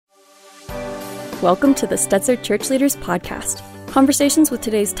Welcome to the Stetzer Church Leaders Podcast. Conversations with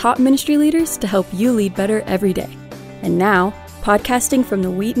today's top ministry leaders to help you lead better every day. And now, podcasting from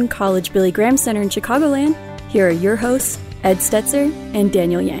the Wheaton College Billy Graham Center in Chicagoland, here are your hosts, Ed Stetzer and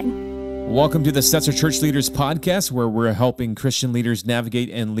Daniel Yang. Welcome to the Stetzer Church Leaders Podcast, where we're helping Christian leaders navigate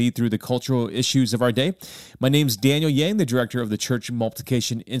and lead through the cultural issues of our day. My name's Daniel Yang, the director of the Church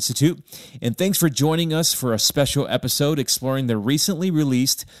Multiplication Institute, and thanks for joining us for a special episode exploring the recently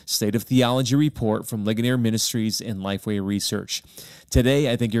released State of Theology report from Ligonier Ministries and Lifeway Research. Today,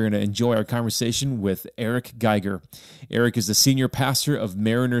 I think you're going to enjoy our conversation with Eric Geiger. Eric is the senior pastor of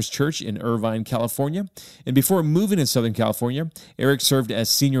Mariners Church in Irvine, California. And before moving to Southern California, Eric served as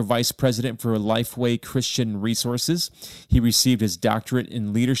senior vice president for Lifeway Christian Resources. He received his doctorate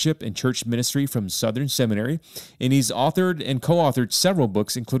in leadership and church ministry from Southern Seminary. And he's authored and co-authored several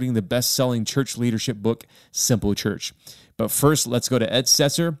books, including the best-selling church leadership book, Simple Church. But first, let's go to Ed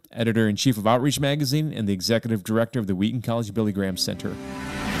Stetzer, editor-in-chief of Outreach Magazine and the executive director of the Wheaton College Billy Graham Center.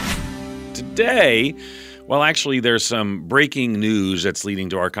 Today, well, actually, there's some breaking news that's leading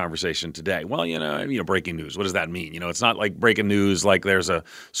to our conversation today. Well, breaking news. What does that mean? It's not like breaking news like there's a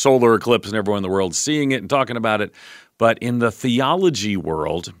solar eclipse and everyone in the world's seeing it and talking about it. But in the theology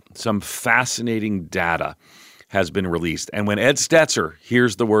world, some fascinating data has been released. And when Ed Stetzer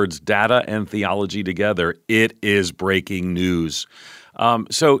hears the words data and theology together, it is breaking news. And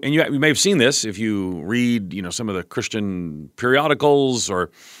you may have seen this if you read, some of the Christian periodicals, or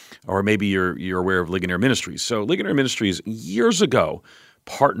maybe you're aware of Ligonier Ministries. So Ligonier Ministries years ago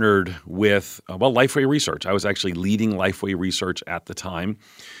partnered with Lifeway Research. I was actually leading Lifeway Research at the time,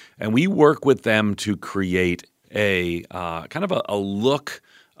 and we work with them to create a kind of a look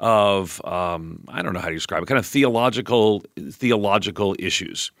of I don't know how to describe it, kind of theological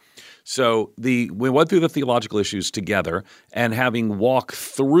issues. So we went through the theological issues together, and having walked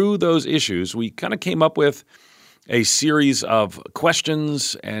through those issues, we kind of came up with a series of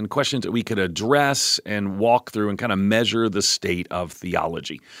questions that we could address and walk through and kind of measure the state of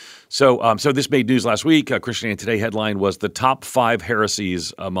theology. So this made news last week. Christianity Today headline was the top 5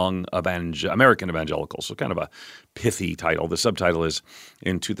 heresies among American evangelicals. So kind of a pithy title. The subtitle is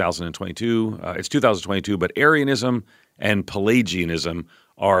in 2022. It's 2022, but Arianism and Pelagianism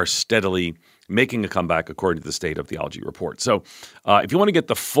are steadily making a comeback according to the State of Theology report. So if you want to get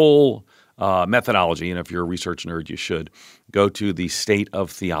the full methodology, and if you're a research nerd, you should go to the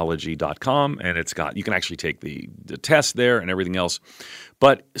stateoftheology.com, and you can actually take the test there and everything else.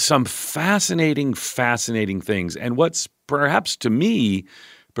 But some fascinating things. And what's perhaps to me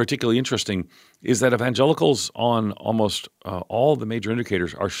particularly interesting is that evangelicals on almost all the major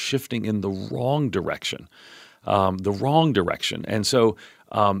indicators are shifting in the wrong direction. And so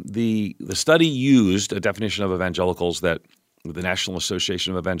the study used a definition of evangelicals that the National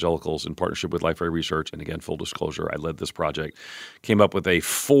Association of Evangelicals, in partnership with Lifeway Research, and again, full disclosure, I led this project, came up with a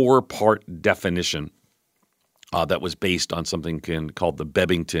 4-part definition that was based on something called the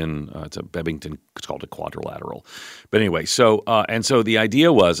Bebbington. It's called a quadrilateral. But anyway, so the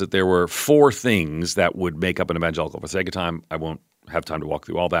idea was that there were 4 things that would make up an evangelical. For the sake of time, I won't have time to walk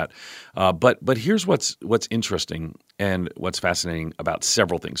through all that. But here's what's interesting and what's fascinating about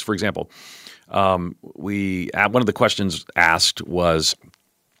several things. For example, one of the questions asked was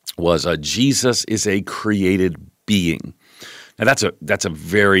Jesus is a created being. Now that's a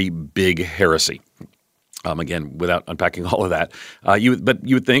very big heresy. Again, without unpacking all of that, you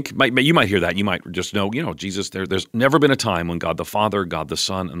would think you might hear that. You might just know, Jesus. There's never been a time when God the Father, God the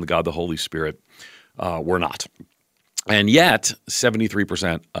Son, and God the Holy Spirit were not. And yet,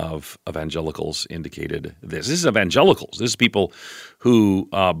 73% of evangelicals indicated this. This is evangelicals. This is people who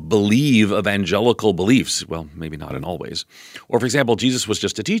believe evangelical beliefs. Well, maybe not in all ways. Or, for example, Jesus was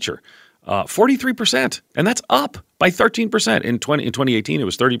just a teacher. 43%, and that's up by 13%. In 2018, it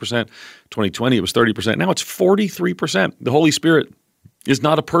was 30%. 2020, it was 30%. Now it's 43%. The Holy Spirit is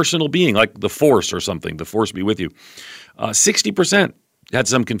not a personal being like the Force or something. The Force be with you. 60% had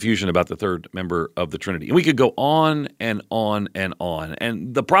some confusion about the third member of the Trinity. And we could go on and on and on.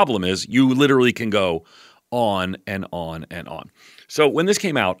 And the problem is you literally can go on and on and on. So when this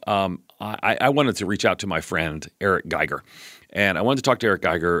came out, I wanted to reach out to my friend, Eric Geiger. And I wanted to talk to Eric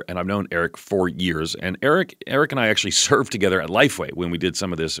Geiger, and I've known Eric for years. And Eric and I actually served together at Lifeway when we did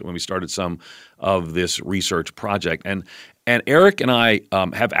some of this, when we started some of this research project. And Eric and I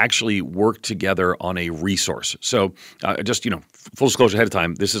have actually worked together on a resource. So just, full disclosure ahead of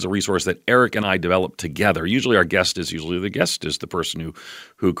time, this is a resource that Eric and I developed together. Usually the guest is the person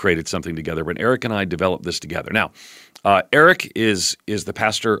who created something together, but Eric and I developed this together. Now, Eric is the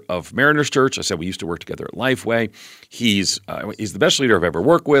pastor of Mariners Church. I said we used to work together at Lifeway. He's the best leader I've ever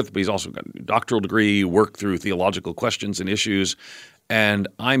worked with, but he's also got a doctoral degree, worked through theological questions and issues, and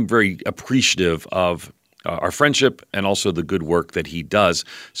I'm very appreciative of our friendship and also the good work that he does.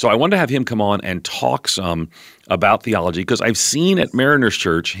 So I wanted to have him come on and talk some about theology, because I've seen at Mariners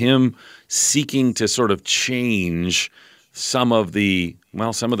Church him seeking to sort of change some of the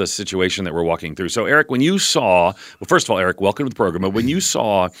situation that we're walking through. So Eric, when you saw, first of all, Eric, welcome to the program, but when you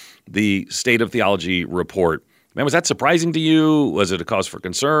saw the State of Theology report, man, was that surprising to you? Was it a cause for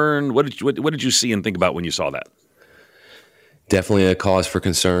concern? What did you see and think about when you saw that? Definitely a cause for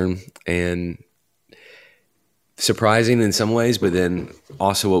concern, and surprising in some ways, but then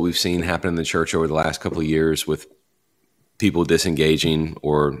also what we've seen happen in the church over the last couple of years with people disengaging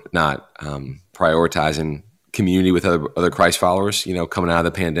or not prioritizing community with other Christ followers, coming out of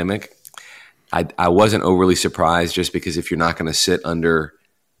the pandemic. I wasn't overly surprised, just because if you're not going to sit under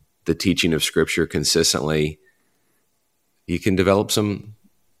the teaching of Scripture consistently, you can develop some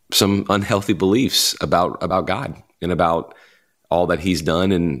unhealthy beliefs about God and about all that He's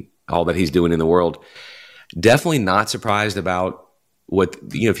done and all that He's doing in the world. Definitely not surprised about what,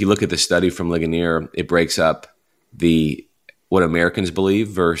 if you look at the study from Ligonier, it breaks up what Americans believe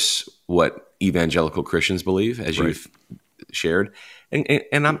versus what evangelical Christians believe, as you've shared.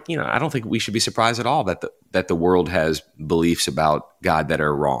 And I don't think we should be surprised at all that the world has beliefs about God that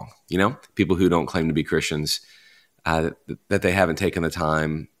are wrong. People who don't claim to be Christians, that they haven't taken the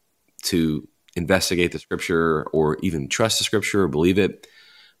time to investigate the Scripture or even trust the Scripture or believe it.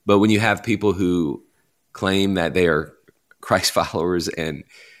 But when you have people who claim that they are Christ followers and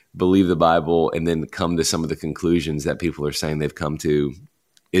believe the Bible and then come to some of the conclusions that people are saying they've come to,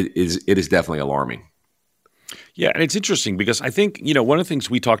 it is definitely alarming. Yeah, and it's interesting because I think, one of the things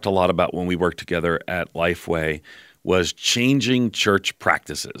we talked a lot about when we worked together at Lifeway was changing church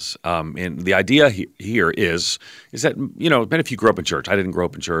practices. And the idea here is that, even if you grew up in church, I didn't grow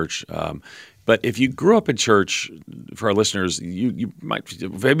up in church, but if you grew up in church, for our listeners, you might,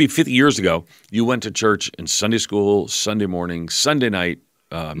 maybe 50 years ago, you went to church in Sunday school, Sunday morning, Sunday night,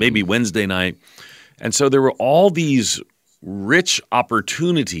 maybe Wednesday night. And so there were all these rich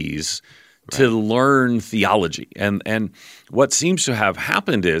opportunities to learn theology. And what seems to have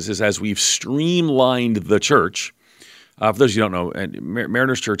happened is as we've streamlined the church, for those of you who don't know,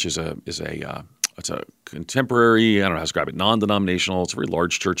 Mariners Church is a contemporary, I don't know how to describe it, non-denominational. It's a very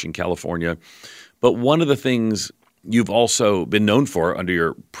large church in California. But one of the things you've also been known for under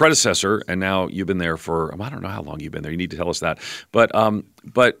your predecessor, and now you've been there for, I don't know how long you've been there. You need to tell us that. But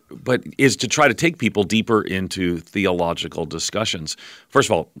is to try to take people deeper into theological discussions. First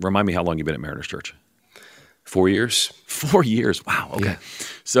of all, remind me how long you've been at Mariners Church. 4 years. 4 years. Wow. Okay. Yeah.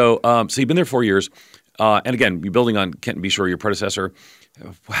 So you've been there 4 years. And again, you're building on Kenton Beshore, your predecessor.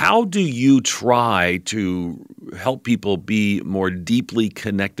 How do you try to help people be more deeply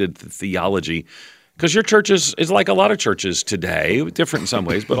connected to theology? Because your church is like a lot of churches today, different in some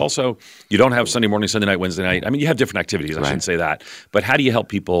ways, but also you don't have Sunday morning, Sunday night, Wednesday night. I mean, you have different activities. I shouldn't say that. But how do you help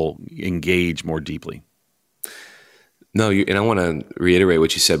people engage more deeply? No, and I want to reiterate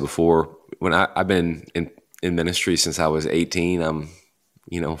what you said before. When I've been in ministry since I was 18, I'm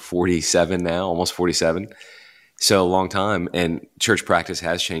 47 now, almost 47. So a long time, and church practice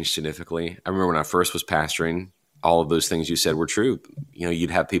has changed significantly. I remember when I first was pastoring, all of those things you said were true.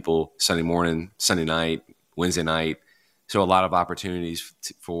 You'd have people Sunday morning, Sunday night, Wednesday night. So a lot of opportunities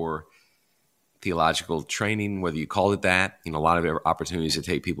for theological training, whether you called it that, a lot of opportunities to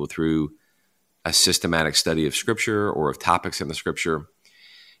take people through a systematic study of Scripture or of topics in the Scripture.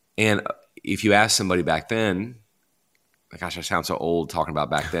 And if you ask somebody back then, gosh, I sound so old talking about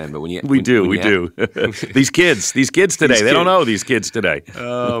back then, but we do. These kids today, they don't know these kids today.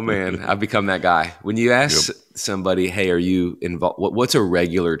 Oh man, I've become that guy. When you ask somebody, hey, are you involved? What's a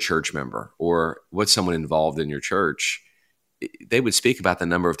regular church member, or what's someone involved in your church? They would speak about the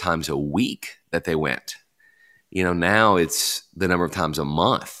number of times a week that they went. Now it's the number of times a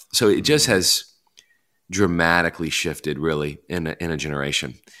month. So it just has dramatically shifted, really, in a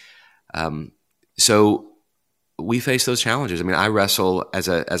generation. So we face those challenges. I mean, I wrestle as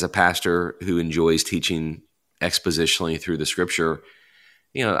a pastor who enjoys teaching expositionally through the Scripture.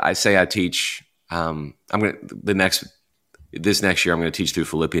 I say I teach. This next year I'm going to teach through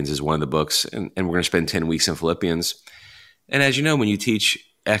Philippians as one of the books, and we're going to spend 10 weeks in Philippians. And as you know, when you teach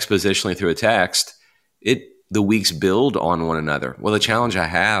expositionally through a text, the weeks build on one another. Well, the challenge I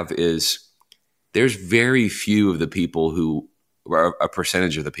have is there's very few of the people who, or a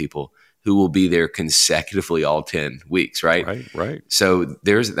percentage of the people who will be there consecutively all 10 weeks, right? Right. So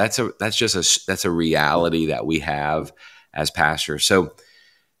that's a reality that we have as pastors. So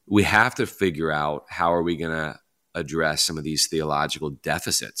we have to figure out how are we going to address some of these theological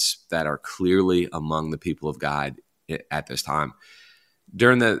deficits that are clearly among the people of God at this time.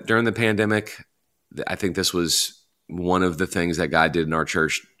 During the pandemic, I think this was one of the things that God did in our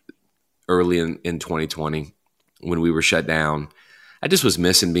church early in 2020 when we were shut down. I just was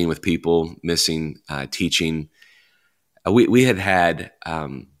missing being with people, missing teaching. We had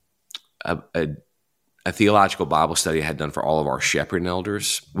a theological Bible study I had done for all of our shepherding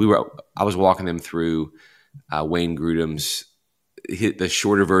elders. I was walking them through Wayne Grudem's the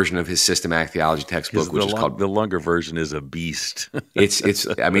shorter version of his systematic theology textbook, which is called the longer version is a beast.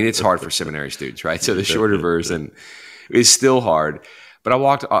 It's hard for seminary students, right? So the shorter version is still hard. But I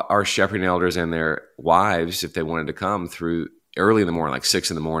walked our shepherding elders and their wives, if they wanted to come, through early in the morning, like 6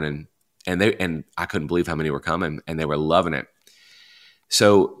 in, and I couldn't believe how many were coming, and they were loving it.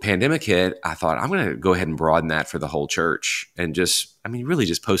 So pandemic hit, I thought I'm going to go ahead and broaden that for the whole church and really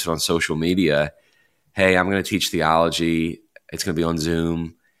just post it on social media. Hey, I'm going to teach theology. It's going to be on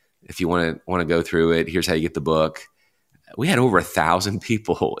Zoom. If you want to go through it, here's how you get the book. We had over 1,000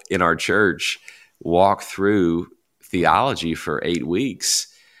 people in our church walk through theology for 8 weeks.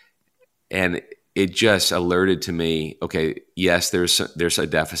 And it just alerted to me, okay, yes, there's a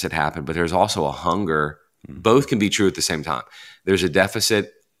deficit happened, but there's also a hunger. Both can be true at the same time. There's a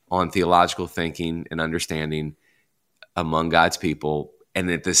deficit on theological thinking and understanding among God's people.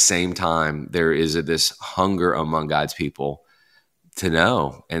 And at the same time, there is this hunger among God's people to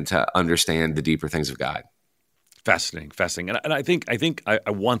know and to understand the deeper things of God. Fascinating. And I think I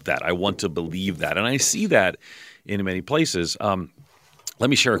want that. I want to believe that. And I see that in many places. Let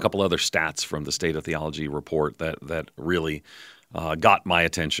me share a couple other stats from the State of Theology report that really got my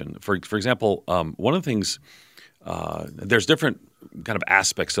attention. For example, one of the things, there's different kind of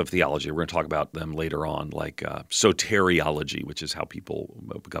aspects of theology. We're going to talk about them later on, like soteriology, which is how people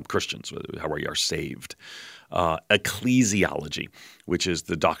become Christians, how we are saved. Ecclesiology, which is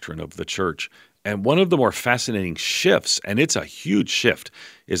the doctrine of the church. And one of the more fascinating shifts, and it's a huge shift,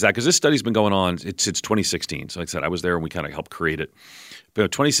 is that because this study's been going on since 2016. So like I said, I was there and we kind of helped create it. But in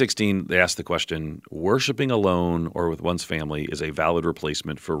 2016, they asked the question, worshiping alone or with one's family is a valid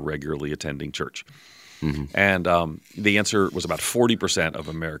replacement for regularly attending church. Mm-hmm. And the answer was about 40% of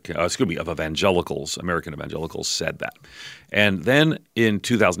American evangelicals said that. And then in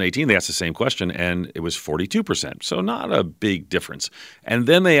 2018, they asked the same question, and it was 42%. So not a big difference. And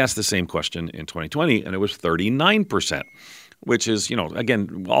then they asked the same question in 2020, and it was 39%, which is,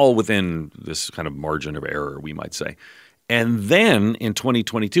 again, all within this kind of margin of error, we might say. And then in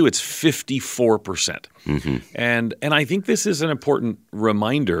 2022, it's 54%. Mm-hmm. And I think this is an important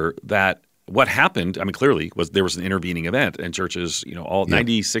reminder that what happened, clearly, there was an intervening event, and churches,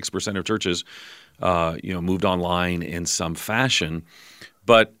 96% of churches, moved online in some fashion,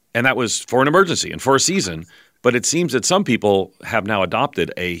 and that was for an emergency and for a season. But it seems that some people have now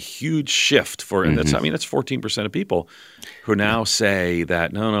adopted a huge shift and that's 14% of people who now say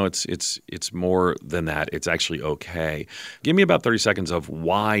that no, it's more than that. It's actually okay. Give me about 30 seconds of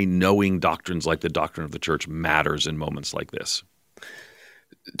why knowing doctrines like the doctrine of the church matters in moments like this.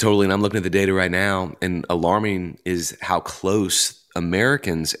 Totally. And I'm looking at the data right now, and alarming is how close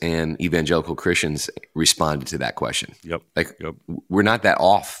Americans and evangelical Christians responded to that question. Yep. We're not that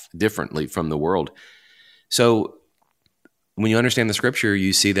off differently from the world. So when you understand the scripture,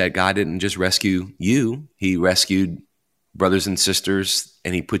 you see that God didn't just rescue you. He rescued brothers and sisters,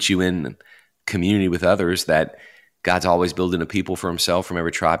 and he put you in community with others, that God's always building a people for himself from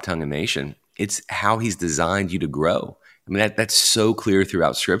every tribe, tongue, and nation. It's how he's designed you to grow. That's so clear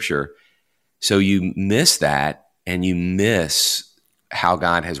throughout Scripture. So you miss that, and you miss how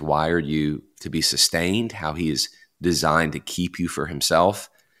God has wired you to be sustained, how he is designed to keep you for himself.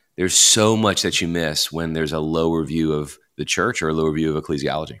 There's so much that you miss when there's a lower view of the church or a lower view of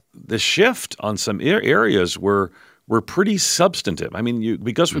ecclesiology. The shift on some areas were pretty substantive.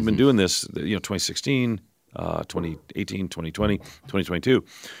 Because we've been doing this, 2016, 2018, 2020, 2022,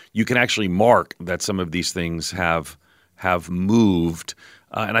 you can actually mark that some of these things have moved,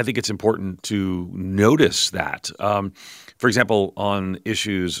 and I think it's important to notice that. For example, on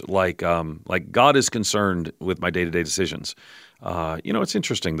issues like God is concerned with my day-to-day decisions. It's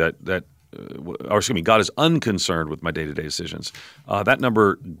interesting that God is unconcerned with my day-to-day decisions. That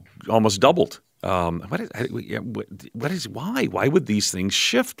number almost doubled Why would these things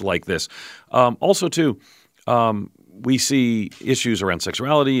shift like this? Also, too, we see issues around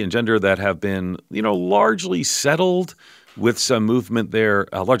sexuality and gender that have been, largely settled with some movement there,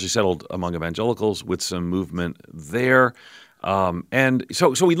 largely settled among evangelicals with some movement there. And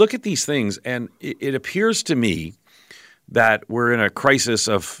so we look at these things, and it appears to me that we're in a crisis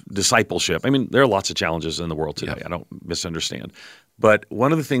of discipleship. I mean, there are lots of challenges in the world today. Yeah. I don't misunderstand. But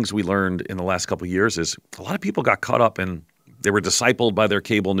one of the things we learned in the last couple of years is a lot of people got caught up in they were discipled by their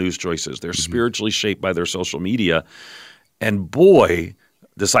cable news choices. They're spiritually shaped by their social media. And boy,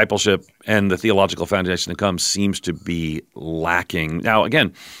 discipleship and the theological foundation to come seems to be lacking. Now,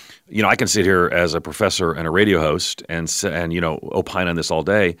 again, I can sit here as a professor and a radio host and opine on this all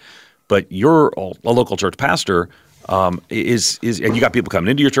day, but you're a local church pastor. And you got people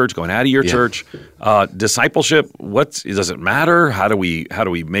coming into your church, going out of your church. Discipleship, does it matter? How do we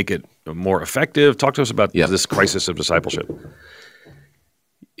make it more effective? Talk to us about this crisis of discipleship.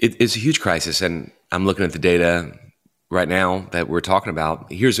 It's a huge crisis, and I'm looking at the data right now that we're talking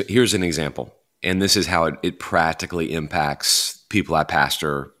about. Here's an example, and this is how it practically impacts people I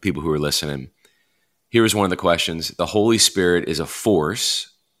pastor, people who are listening. Here's one of the questions: the Holy Spirit is a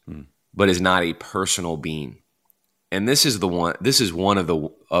force, but is not a personal being. And this is one of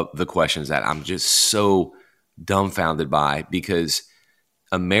the questions that I'm just so dumbfounded by, because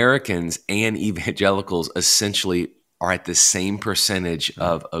Americans and evangelicals essentially are at the same percentage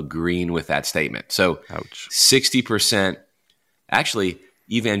of agreeing with that statement. So 60%, actually,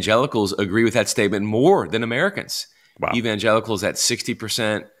 evangelicals agree with that statement more than Americans. Wow. Evangelicals at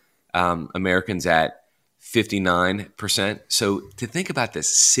 60%, Americans at 59%. So to think about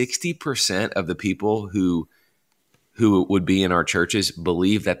this, 60% of the people who would be in our churches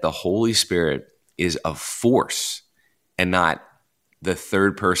believe that the Holy Spirit is a force and not the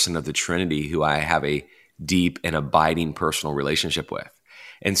third person of the Trinity who I have a deep and abiding personal relationship with.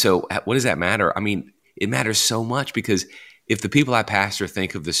 And so what does that matter? I mean, it matters so much, because if the people I pastor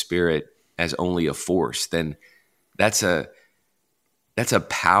think of the Spirit as only a force, then that's a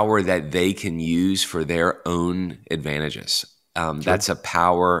power that they can use for their own advantages. That's a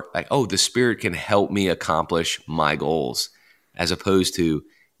power like, the Spirit can help me accomplish my goals, as opposed to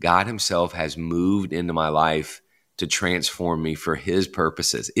God himself has moved into my life to transform me for his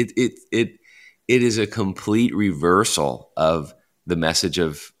purposes. It is a complete reversal of the message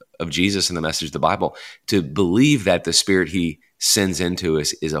of Jesus and the message of the Bible, to believe that the Spirit he sends into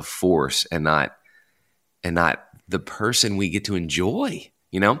us is a force and not the person we get to enjoy,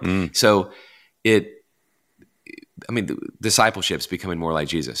 So discipleship's becoming more like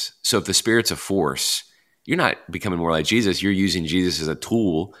Jesus. So if the Spirit's a force, you're not becoming more like Jesus. You're using Jesus as a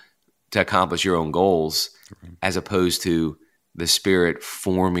tool to accomplish your own goals, as opposed to the Spirit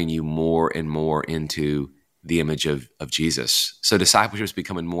forming you more and more into the image of Jesus. So discipleship is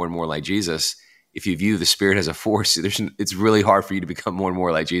becoming more and more like Jesus. If you view the Spirit as a force, it's really hard for you to become more and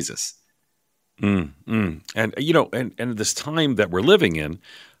more like Jesus. And this time that we're living in,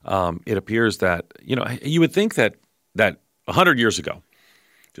 it appears that, you would think that 100 years ago,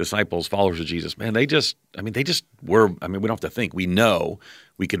 disciples, followers of Jesus, man, they just were, we don't have to think. We know,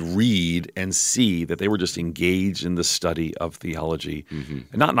 we could read and see that they were just engaged in the study of theology. Mm-hmm.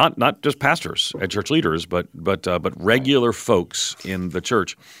 And not just pastors and church leaders, but regular folks in the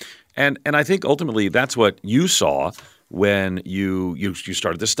church. And I think ultimately that's what you saw when you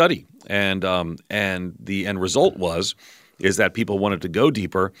started this study. And the end result is that people wanted to go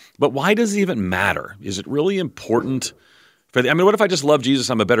deeper. But why does it even matter? Is it really important what if I just love Jesus,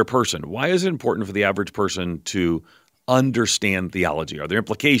 I'm a better person? Why is it important for the average person to understand theology? Are there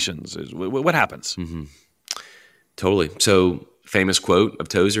implications? What happens? Mm-hmm. Totally. So famous quote of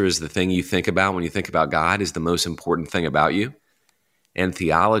Tozer is, the thing you think about when you think about God is the most important thing about you. And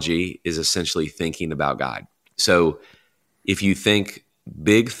theology is essentially thinking about God. So if you think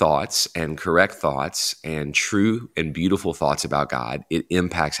big thoughts and correct thoughts and true and beautiful thoughts about God, it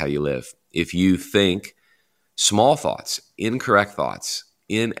impacts how you live. If you think small thoughts, incorrect thoughts,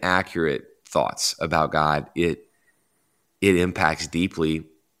 inaccurate thoughts about God, it impacts deeply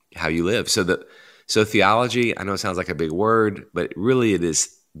how you live. So theology, I know it sounds like a big word, but really it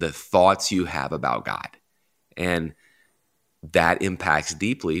is the thoughts you have about God. And that impacts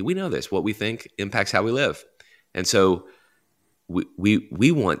deeply. We know this. What we think impacts how we live. And so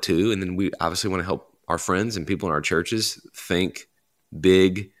we want to, and then we obviously want to help our friends and people in our churches think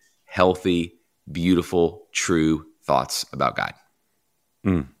big, healthy, beautiful, true thoughts about God.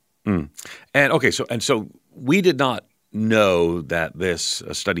 And so we did not know that this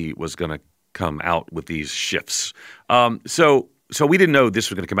study was going to come out with these shifts. So so we didn't know this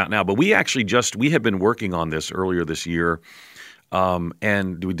was going to come out now, but we have been working on this earlier this year,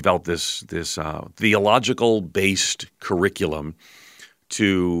 and we developed this theological based curriculum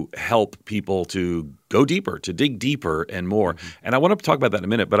to help people to go deeper, to dig deeper and more. And I want to talk about that in a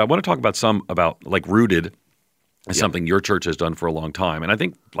minute, but I want to talk about like Rooted is something your church has done for a long time. And I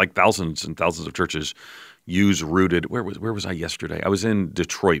think like thousands and thousands of churches use Rooted. Where was I yesterday? I was in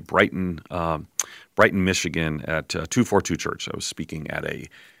Detroit, Brighton, Michigan at 242 Church. I was speaking at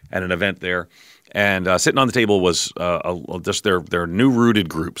an event there. And sitting on the table was just their new Rooted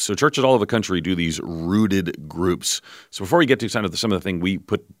groups. So churches all over the country do these Rooted groups. So before we get to some of the things we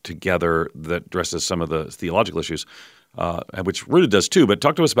put together that addresses some of the theological issues, which Rooted does too, but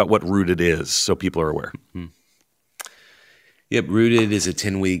talk to us about what Rooted is so people are aware. Yep, Rooted is a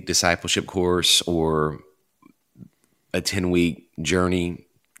 10-week discipleship course or a 10-week journey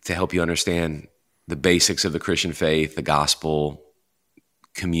to help you understand the basics of the Christian faith, the gospel,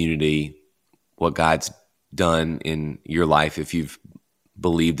 community, what God's done in your life if you've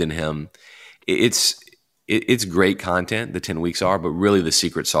believed in him. It's great content, the 10 weeks are, but really the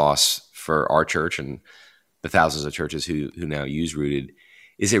secret sauce for our church and the thousands of churches who now use Rooted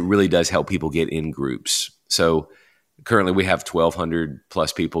is it really does help people get in groups. So currently we have 1,200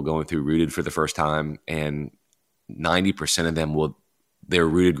 plus people going through Rooted for the first time, and 90% of them their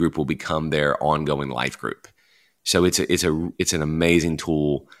Rooted group will become their ongoing life group. So it's an amazing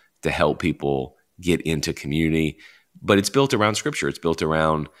tool to help people get into community, but it's built around Scripture. It's built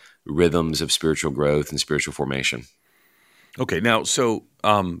around rhythms of spiritual growth and spiritual formation. Okay, now, so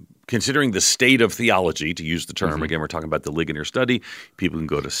considering the state of theology, to use the term, again, we're talking about the Ligonier study. People can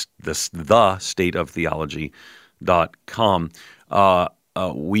go to the stateoftheology.com.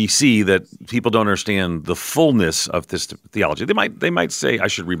 We see that people don't understand the fullness of this theology. They might say, I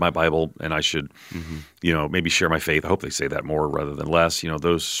should read my Bible and I should, maybe share my faith. I hope they say that more rather than less,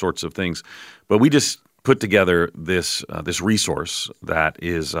 those sorts of things. But we just put together this resource that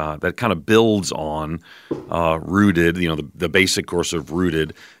is that kind of builds on Rooted, the basic course of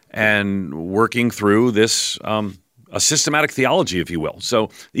Rooted, and working through this a systematic theology, if you will. So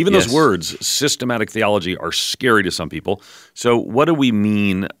even those words, systematic theology, are scary to some people. So what do we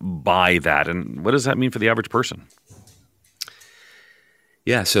mean by that, and what does that mean for the average person?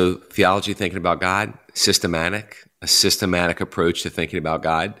 Yeah, so theology, thinking about God, a systematic approach to thinking about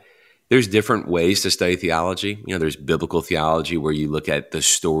God. There's different ways to study theology. There's biblical theology where you look at the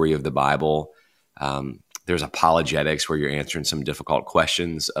story of the Bible. There's apologetics where you're answering some difficult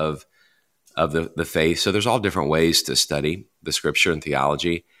questions of the faith. So there's all different ways to study the Scripture and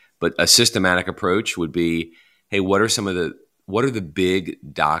theology. But a systematic approach would be, hey, what are the big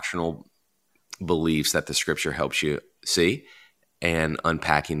doctrinal beliefs that the Scripture helps you see, and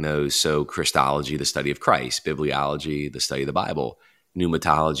unpacking those. So Christology, the study of Christ; bibliology, the study of the Bible;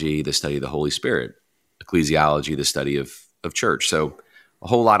 pneumatology, the study of the Holy Spirit; ecclesiology, the study of church. So a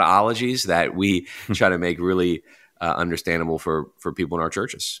whole lot of ologies that we try to make really understandable for people in our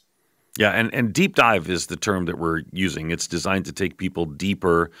churches. Yeah, and deep dive is the term that we're using. It's designed to take people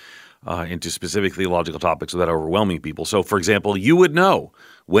deeper into specific theological topics without overwhelming people. So, for example, you would know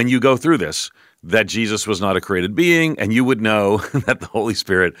when you go through this that Jesus was not a created being, and you would know that the Holy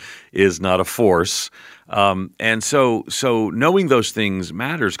Spirit is not a force. And so knowing those things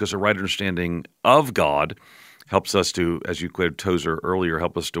matters because a right understanding of God helps us to, as you quoted Tozer earlier,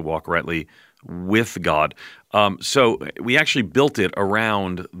 help us to walk rightly with God. So we actually built it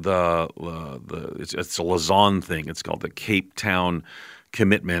around it's a Lausanne thing. It's called the Cape Town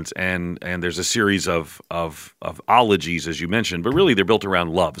Commitment, and there's a series of ologies, as you mentioned, but really they're built around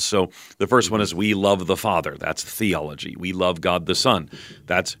love. So the first one is we love the Father. That's theology. We love God the Son.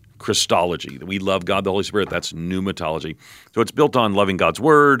 That's Christology. We love God the Holy Spirit. That's pneumatology. So it's built on loving God's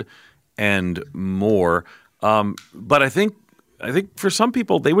Word and more. But I think for some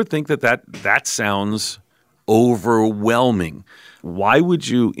people, they would think that sounds overwhelming. Why would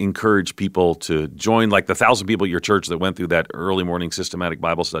you encourage people to join, like the 1,000 people at your church that went through that early morning systematic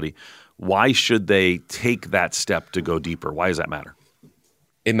Bible study? Why should they take that step to go deeper? Why does that matter?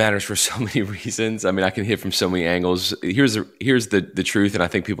 It matters for so many reasons. I mean, I can hit from so many angles. Here's the truth, and I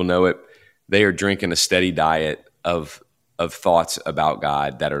think people know it. They are drinking a steady diet of thoughts about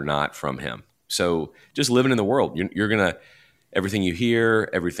God that are not from Him. So just living in the world, you're going to, everything you hear,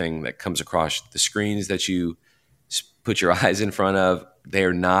 everything that comes across the screens that you put your eyes in front of,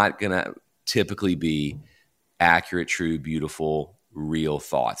 they're not going to typically be accurate, true, beautiful, real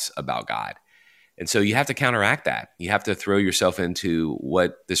thoughts about God. And so you have to counteract that. You have to throw yourself into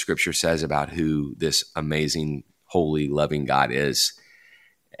what the Scripture says about who this amazing, holy, loving God is.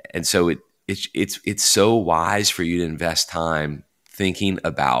 And so it's so wise for you to invest time thinking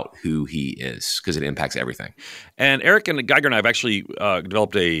about who he is, because it impacts everything. And Eric and Geiger and I have actually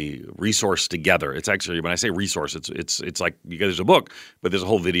developed a resource together. It's actually, when I say resource, it's like, there's a book, but there's a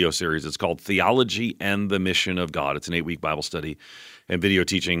whole video series. It's called Theology and the Mission of God. It's an 8-week Bible study and video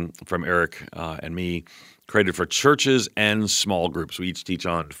teaching from Eric and me, created for churches and small groups. We each teach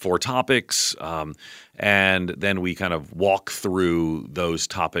on 4 topics, and then we kind of walk through those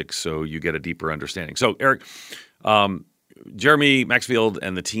topics so you get a deeper understanding. So, Eric, Jeremy Maxfield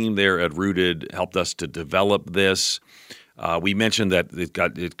and the team there at Rooted helped us to develop this. We mentioned that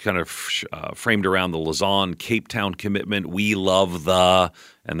it kind of framed around the Lausanne Cape Town commitment. We love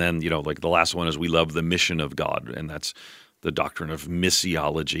and then like the last one is we love the mission of God, and that's the doctrine of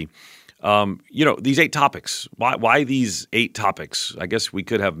missiology. These 8 topics. Why these 8 topics? I guess we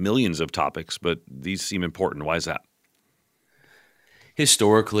could have millions of topics, but these seem important. Why is that?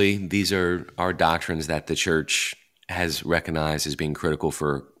 Historically, these are doctrines that the church has recognized as being critical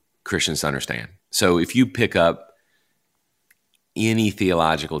for Christians to understand. So if you pick up any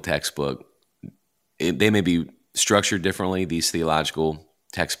theological textbook, they may be structured differently, these theological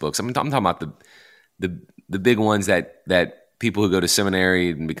textbooks. I'm talking about the big ones that people who go to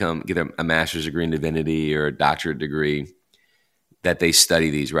seminary and get a master's degree in divinity or a doctorate degree, that they study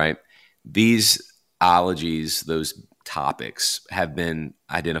these, right? These ologies, those topics, have been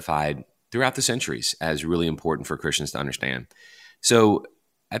identified throughout the centuries as really important for Christians to understand. So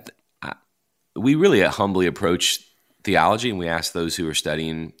we really humbly approach theology, and we ask those who are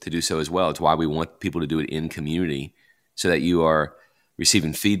studying to do so as well. It's why we want people to do it in community, so that you are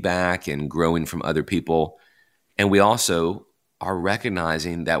receiving feedback and growing from other people. And we also are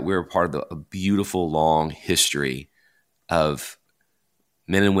recognizing that we're a part of a beautiful, long history of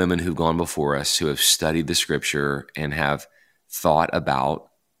men and women who've gone before us, who have studied the Scripture and have thought about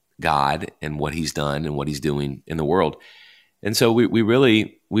God and what he's done and what he's doing in the world. And so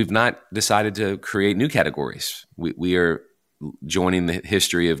we've not decided to create new categories. We are joining the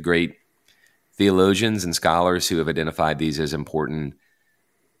history of great theologians and scholars who have identified these as important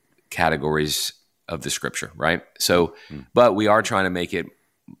categories of the Scripture, right? So, but we are trying to make it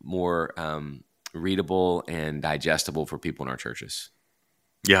more readable and digestible for people in our churches.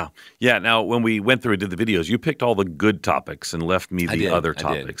 Yeah. Now, when we went through and did the videos, you picked all the good topics and left me the other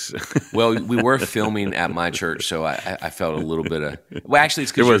topics. Well, we were filming at my church, so I felt a little bit of. Well, actually,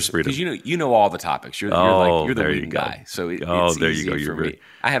 it's because you know all the topics. You're the leading guy, so it's there easy you go. for me.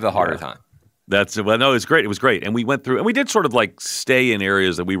 I have a harder time. No, it's great. It was great, and we went through and we did sort of like stay in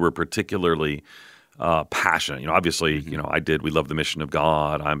areas that we were particularly passionate. Obviously, we love the mission of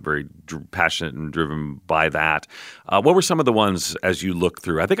God. I'm very passionate and driven by that. What were some of the ones as you look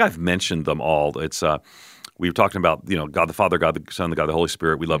through? I think I've mentioned them all. It's we were talking about, God the Father, God the Son, God the Holy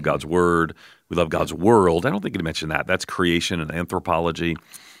Spirit. We love God's Word. We love God's world. I don't think you mentioned that. That's creation and anthropology.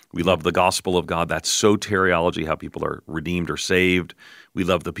 We love the gospel of God. That's soteriology, how people are redeemed or saved. We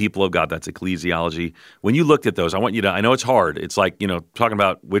love the people of God. That's ecclesiology. When you looked at those, I want you to – I know it's hard. It's like, talking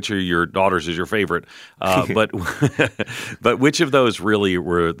about which of your daughters is your favorite. But which of those really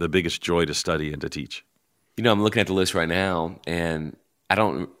were the biggest joy to study and to teach? I'm looking at the list right now, and I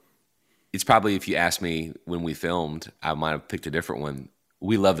don't – it's probably, if you asked me when we filmed, I might have picked a different one.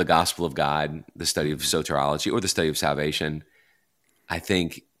 We love the gospel of God, the study of soteriology, or the study of salvation. I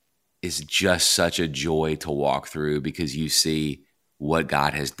think is just such a joy to walk through, because you see what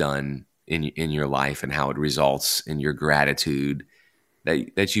God has done in your life and how it results in your gratitude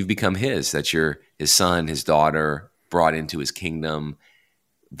that you've become his, that you're his son, his daughter, brought into his kingdom,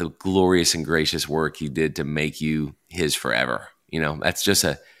 the glorious and gracious work he did to make you his forever. That's just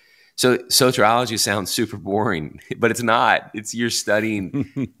so soteriology sounds super boring, but it's not. You're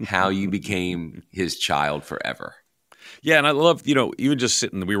studying how you became his child forever. Yeah, and I love, even just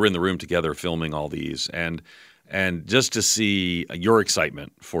sitting, we were in the room together filming all these, and just to see your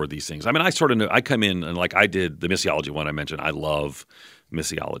excitement for these things. I mean, I sort of knew, I come in and like I did the missiology one I mentioned. I love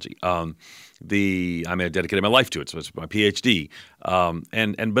missiology. I dedicated my life to it, so it's my PhD,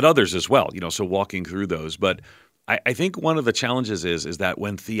 but others as well, so walking through those. But I think one of the challenges is that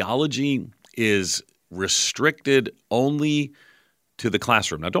when theology is restricted only to the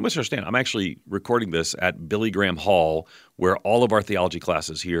classroom. Now, don't misunderstand. I'm actually recording this at Billy Graham Hall, where all of our theology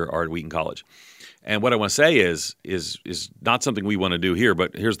classes here are at Wheaton College. And what I want to say is not something we want to do here,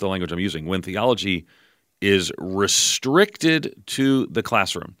 but here's the language I'm using. When theology is restricted to the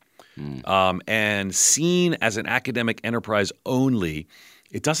classroom and seen as an academic enterprise only,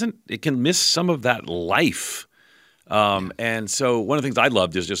 it can miss some of that life. And so one of the things I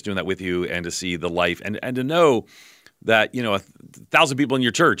loved is just doing that with you and to see the life and to know that, 1,000 people in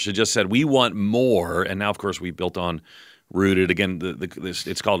your church had just said, we want more. And now, of course, we built on Rooted. Again,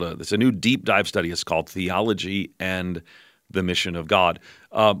 it's a new deep dive study. It's called Theology and the Mission of God.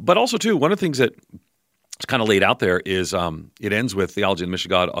 But also, too, one of the things that it's kind of laid out there is it ends with Theology and the Mission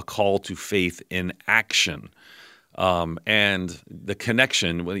of God, a call to faith in action. And the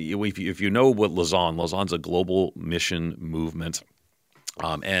connection, if you know what Lausanne's a global mission movement.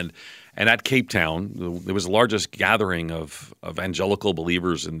 And at Cape Town, there was the largest gathering of evangelical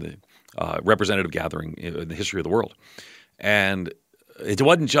believers in the representative gathering in the history of the world. And it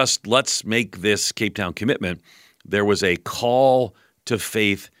wasn't just, let's make this Cape Town commitment. There was a call to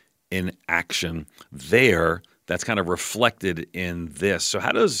faith in action there that's kind of reflected in this. So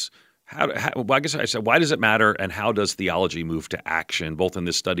I guess I said, why does it matter, and how does theology move to action, both in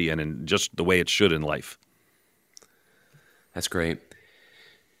this study and in just the way it should in life? That's great.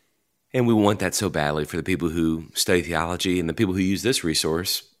 And we want that so badly for the people who study theology and the people who use this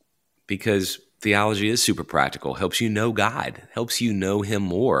resource, because theology is super practical, helps you know God, helps you know Him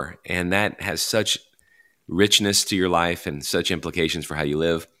more. And that has such richness to your life and such implications for how you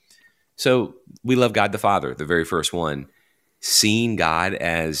live. So we love God the Father, the very first one. Seeing God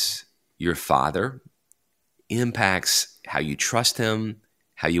as your Father impacts how you trust Him,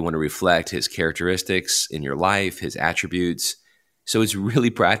 how you want to reflect His characteristics in your life, His attributes. So it's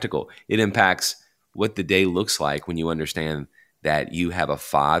really practical. It impacts what the day looks like when you understand that you have a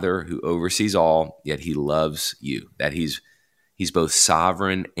Father who oversees all, yet He loves you, that He's both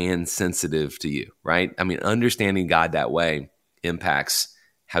sovereign and sensitive to you, right? I mean, understanding God that way impacts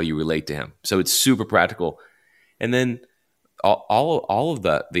how you relate to Him. So it's super practical. And then all of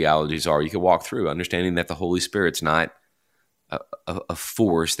the theologies you can walk through, understanding that the Holy Spirit's not a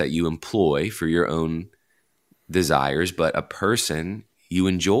force that you employ for your own desires, but a person you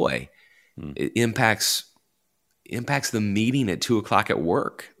enjoy. It impacts the meeting at 2:00 at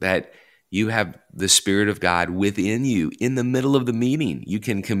work, that you have the Spirit of God within you in the middle of the meeting. You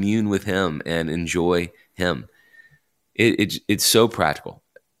can commune with Him and enjoy Him. It's so practical.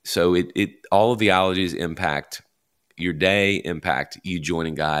 So all of the theologies impact your day, impact you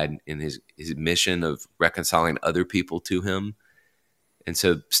joining God in His mission of reconciling other people to Him. And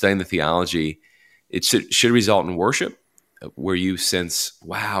so studying the theology, it should result in worship, where you sense,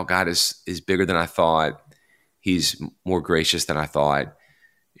 wow, God is bigger than I thought. He's more gracious than I thought.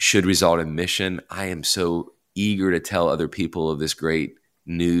 Should result in mission. I am so eager to tell other people of this great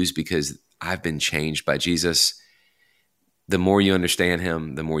news because I've been changed by Jesus. The more you understand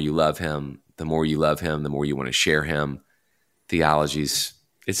Him, the more you love Him. The more you love Him, the more you want to share Him. Theology's,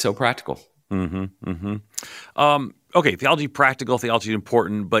 it's so practical. Okay, theology practical, theology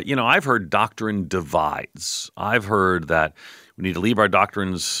important, but I've heard doctrine divides. I've heard that we need to leave our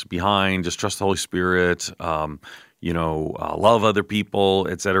doctrines behind, just trust the Holy Spirit, love other people,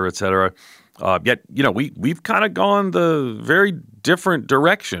 et cetera, et cetera. Yet, we've kind of gone the very different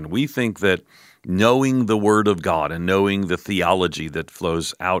direction. We think that knowing the Word of God and knowing the theology that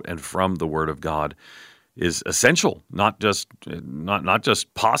flows out and from the Word of God is essential, not just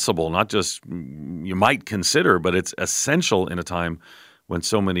possible, not just you might consider, but it's essential in a time when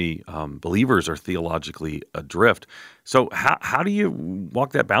so many believers are theologically adrift. So how do you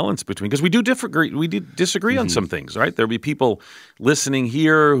walk that balance between? Because we do disagree on some things, right? There'll be people listening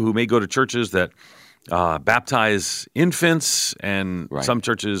here who may go to churches that baptize infants, and some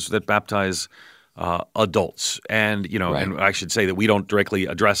churches that baptize adults. And and I should say that we don't directly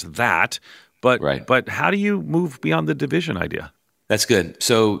address that. But how do you move beyond the division idea? That's good.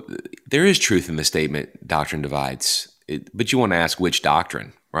 So there is truth in the statement, doctrine divides. But you want to ask which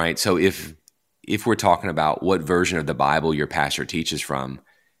doctrine, right? So if we're talking about what version of the Bible your pastor teaches from,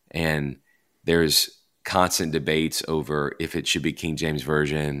 and there's constant debates over if it should be King James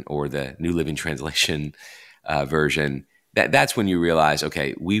Version or the New Living Translation version, that's when you realize,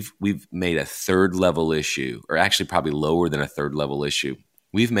 okay, we've made a third level issue, or actually probably lower than a third level issue.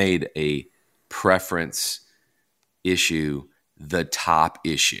 We've made a preference issue the top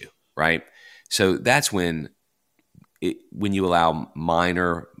issue, right? So that's when you allow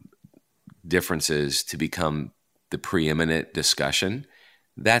minor differences to become the preeminent discussion,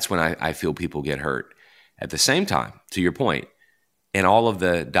 that's when I feel people get hurt. At the same time, to your point, and all of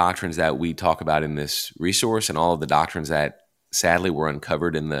the doctrines that we talk about in this resource and all of the doctrines that sadly were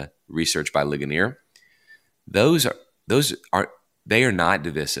uncovered in the research by Ligonier, they are not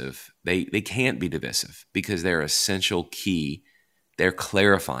divisive. They can't be divisive because they're essential key. They're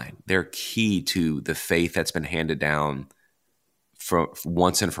clarifying. They're key to the faith that's been handed down for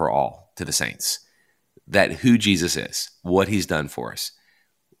once and for all to the saints. That who Jesus is, what He's done for us,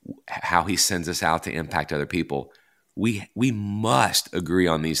 how He sends us out to impact other people. We must agree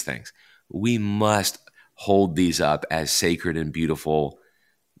on these things. We must hold these up as sacred and beautiful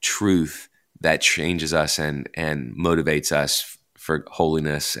truth that changes us and motivates us for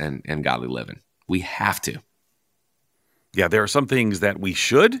holiness and godly living. We have to. Yeah, there are some things that we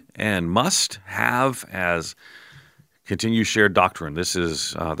should and must have as continued shared doctrine. This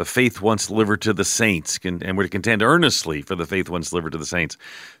is the faith once delivered to the saints, and we're to contend earnestly for the faith once delivered to the saints.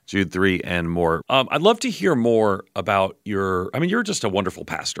 Jude 3 and more. I'd love to hear more about you're just a wonderful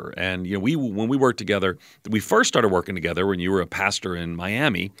pastor. And when we worked together, we first started working together when you were a pastor in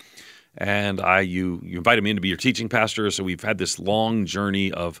Miami. And you invited me in to be your teaching pastor, so we've had this long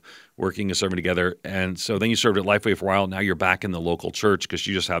journey of working and serving together. And so then you served at Lifeway for a while. Now you're back in the local church because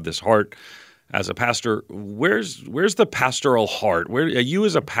you just have this heart as a pastor. Where's the pastoral heart? Where you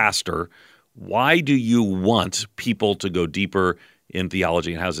as a pastor, why do you want people to go deeper in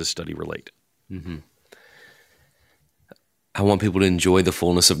theology, and how does this study relate? Mm-hmm. I want people to enjoy the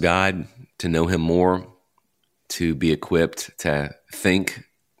fullness of God, to know Him more, to be equipped to think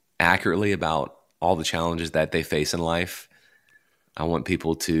accurately about all the challenges that they face in life. I want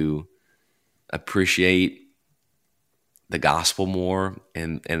people to appreciate the gospel more,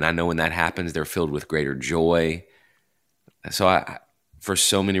 and I know when that happens, they're filled with greater joy. So for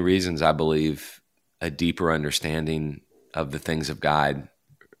so many reasons, I believe a deeper understanding of the things of God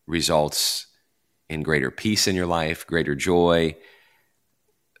results in greater peace in your life, greater joy,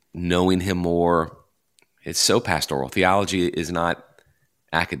 knowing Him more. It's so pastoral. Theology is not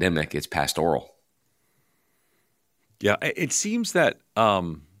academic, it's pastoral. Yeah, it seems that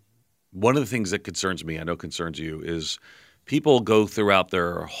one of the things that concerns me, I know concerns you, is people go throughout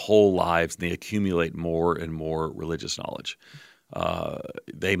their whole lives and they accumulate more and more religious knowledge.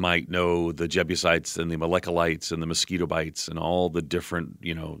 They might know the Jebusites and the Amalekites and the mosquito bites and all the different,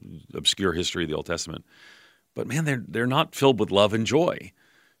 obscure history of the Old Testament. But man, they're not filled with love and joy.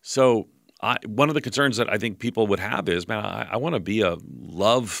 So one of the concerns that I think people would have is, man, I want to be a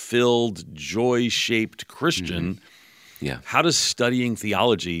love-filled, joy-shaped Christian. Mm-hmm. Yeah. How does studying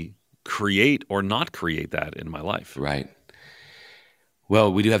theology create or not create that in my life? Right.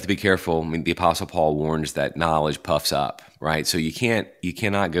 Well, we do have to be careful. I mean, the Apostle Paul warns that knowledge puffs up, right? So you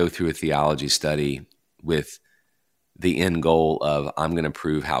cannot go through a theology study with the end goal of, I'm going to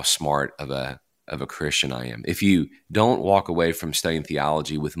prove how smart of a Christian I am. If you don't walk away from studying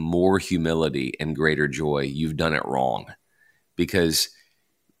theology with more humility and greater joy, you've done it wrong. Because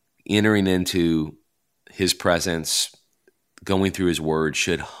entering into His presence, going through His word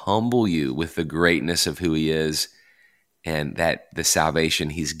should humble you with the greatness of who He is, and that the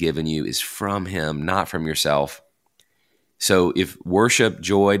salvation He's given you is from Him, not from yourself. So if worship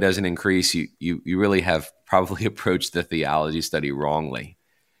joy doesn't increase, you really have probably approached the theology study wrongly.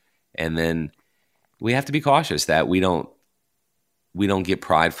 And then we have to be cautious that we don't get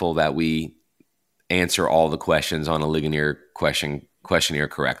prideful that we answer all the questions on a Ligonier questionnaire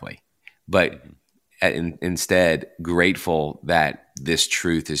correctly, but instead grateful that this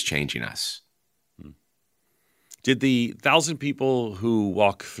truth is changing us. Did the 1,000 people who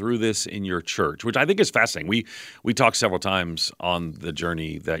walk through this in your church, which I think is fascinating, we talked several times on the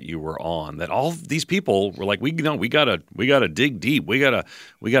journey that you were on, that all these people were like, we gotta dig deep, we gotta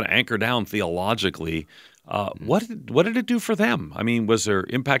anchor down theologically. What did it do for them? I mean, was there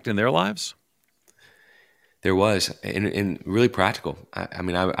impact in their lives? There was, and really practical.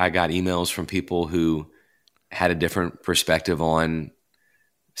 I got emails from people who had a different perspective on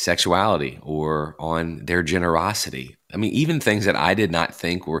sexuality or on their generosity. I mean, even things that I did not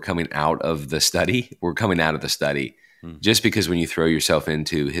think were coming out of the study were coming out of the study. Just because when you throw yourself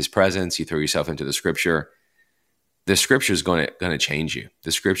into His presence, you throw yourself into the Scripture is going to change you.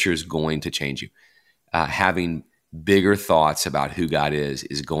 The Scripture is going to change you. Having bigger thoughts about who God is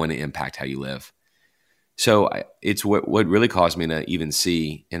going to impact how you live. So it's what really caused me to even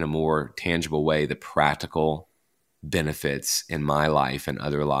see in a more tangible way the practical benefits in my life and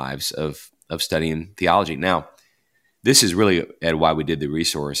other lives of studying theology. Now, this is really why we did the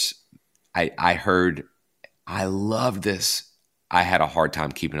resource. I heard, I love this. I had a hard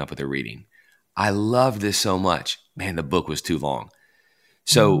time keeping up with the reading. I love this so much. Man, the book was too long.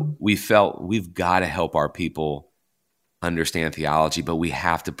 So we felt we've got to help our people understand theology, but we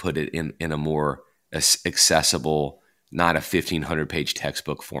have to put it in a more accessible, not a 1,500-page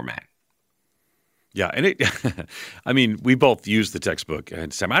textbook format. Yeah, and I mean, we both used the textbook.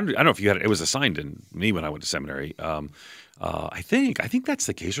 And I don't know if you had it. It was assigned in me when I went to seminary. I think that's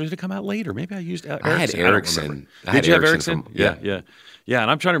the case. Or did it come out later? Maybe I used Erickson. I had Erickson. Did you have Erickson? Yeah.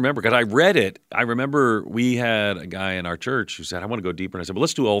 And I'm trying to remember because I read it. I remember we had a guy in our church who said, "I want to go deeper." And I said, "Well,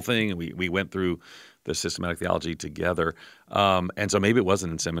 let's do the whole thing." And we went through the systematic theology together. And so maybe it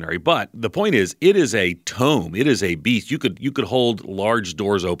wasn't in seminary. But the point is, it is a tome. It is a beast. You could hold large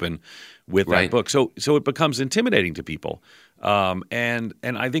doors open with that book. So it becomes intimidating to people. And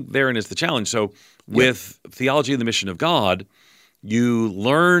I think therein is the challenge. So with Theology and the Mission of God, you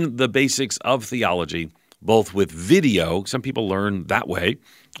learn the basics of theology, both with video. Some people learn that way.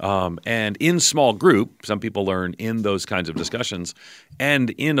 And in small group, some people learn in those kinds of discussions,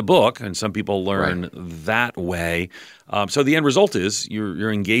 and in a book, and some people learn that way. So the end result is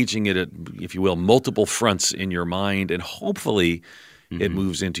you're engaging it at, if you will, multiple fronts in your mind, and hopefully it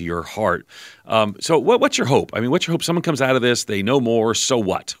moves into your heart. So what's your hope? I mean, what's your hope? Someone comes out of this, they know more, so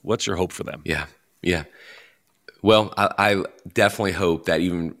what? What's your hope for them? Yeah. Well, I definitely hope that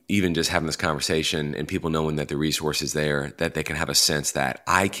even just having this conversation and people knowing that the resource is there, that they can have a sense that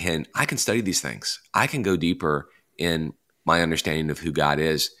I can study these things. I can go deeper in my understanding of who God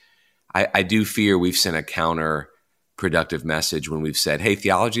is. I do fear we've sent a counterproductive message when we've said, hey,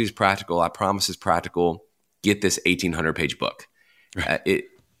 theology is practical. I promise it's practical. Get this 1,800-page book. Right.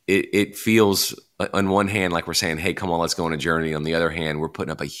 It feels on one hand like we're saying, hey, come on, let's go on a journey. On the other hand, we're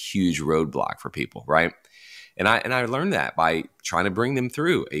putting up a huge roadblock for people, right? And I learned that by trying to bring them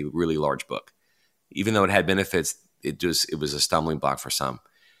through a really large book. Even though it had benefits, it was a stumbling block for some.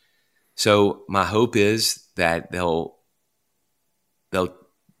 So my hope is that they'll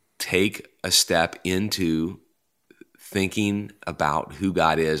take a step into thinking about who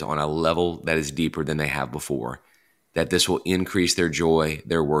God is on a level that is deeper than they have before, that this will increase their joy,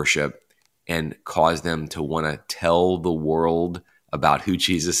 their worship, and cause them to want to tell the world about who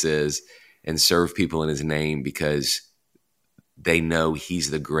Jesus is and serve people in his name, because they know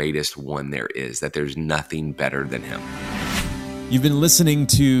he's the greatest one there is, that there's nothing better than him. You've been listening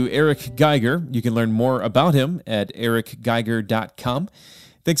to Eric Geiger. You can learn more about him at ericgeiger.com.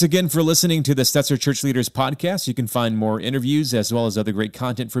 Thanks again for listening to the Stetzer Church Leaders Podcast. You can find more interviews as well as other great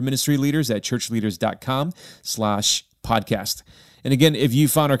content for ministry leaders at churchleaders.com/podcast. And again, if you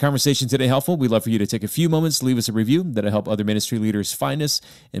found our conversation today helpful, we'd love for you to take a few moments to leave us a review. That'll help other ministry leaders find us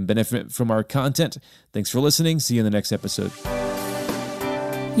and benefit from our content. Thanks for listening. See you in the next episode.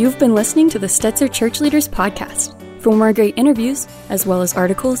 You've been listening to the Stetzer Church Leaders Podcast. For more great interviews, as well as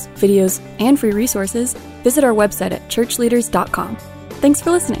articles, videos, and free resources, visit our website at churchleaders.com. Thanks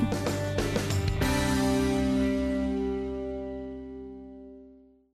for listening.